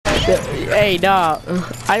Hey, dog.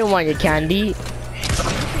 I don't want your candy.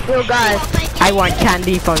 Yo, guys. I want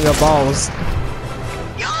candy from your balls.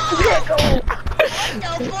 What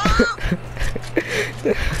the fuck?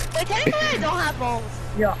 Wait, technically I don't have balls.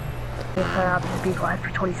 Yeah. If I have to be quiet for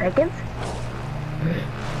 20 seconds.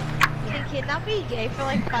 Can that be gay for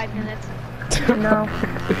like 5 minutes? No.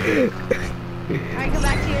 Alright, go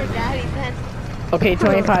back to your daddy then. Okay,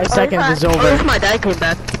 25 seconds is over. At least my dad came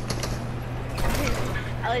back.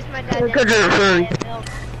 At least my dad Because didn't you're furry. get milk.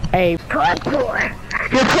 Hey, Parkour.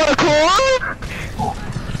 You're parkour?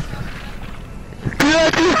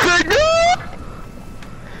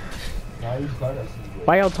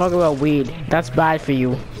 why y'all talking about weed? That's bad for you.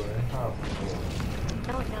 No,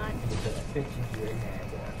 it's not.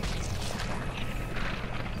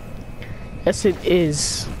 Yes, it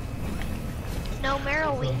is. No,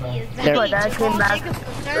 Marijuana is There- My dad came back.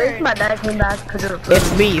 At least my dad came back because you're furry.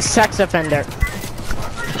 It's me, sex offender.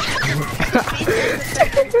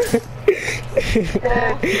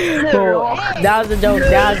 Oh, that was a joke.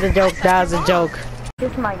 That was a joke. That was a joke.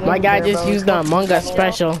 This is my game. My guy here, just bro. used the Among Us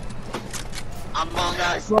special. Among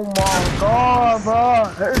Us. Oh my god, bro.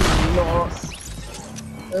 Hello.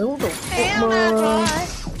 Who the Hey, fuck, my man? boy.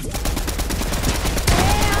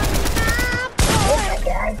 Oh my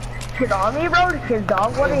god. His army, bro. His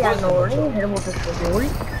dog, what he had no ring. Hit him with his sword.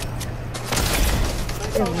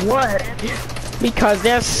 And what? Because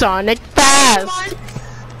they're Sonic fast.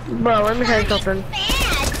 Bro, let me tell you something.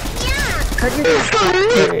 Cause you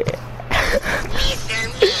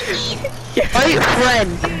Right,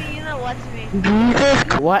 friend. Dude, you know what's me.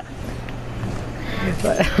 Jesus. What?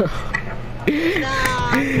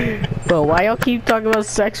 Nah. Bro, why y'all keep talking about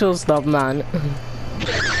sexual stuff, man?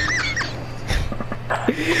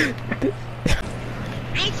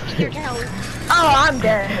 I speak your toes. Oh, I'm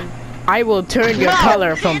dead. I will turn your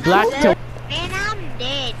color from black to... Man, I'm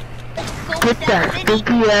dead. Go Get that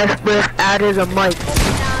stinky ass breath out of the mic.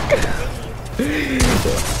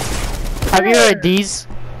 Have you heard these?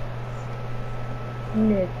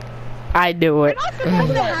 Nick. I do it. You're not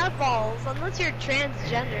supposed to have balls unless you're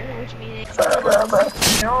transgender, which means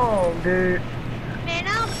No, dude. man,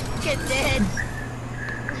 I'm fucking dead.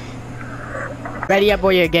 Ready up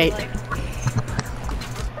or you're gay.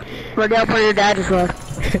 Ready up for your dad as well.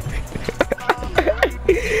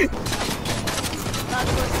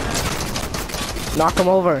 Knock him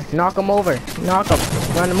over. Knock him over. Knock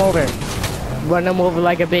him. Run him over. Run him over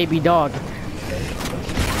like a baby dog.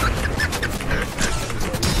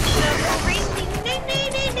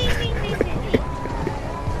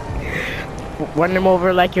 Run him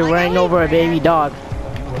over like you're running over a baby dog.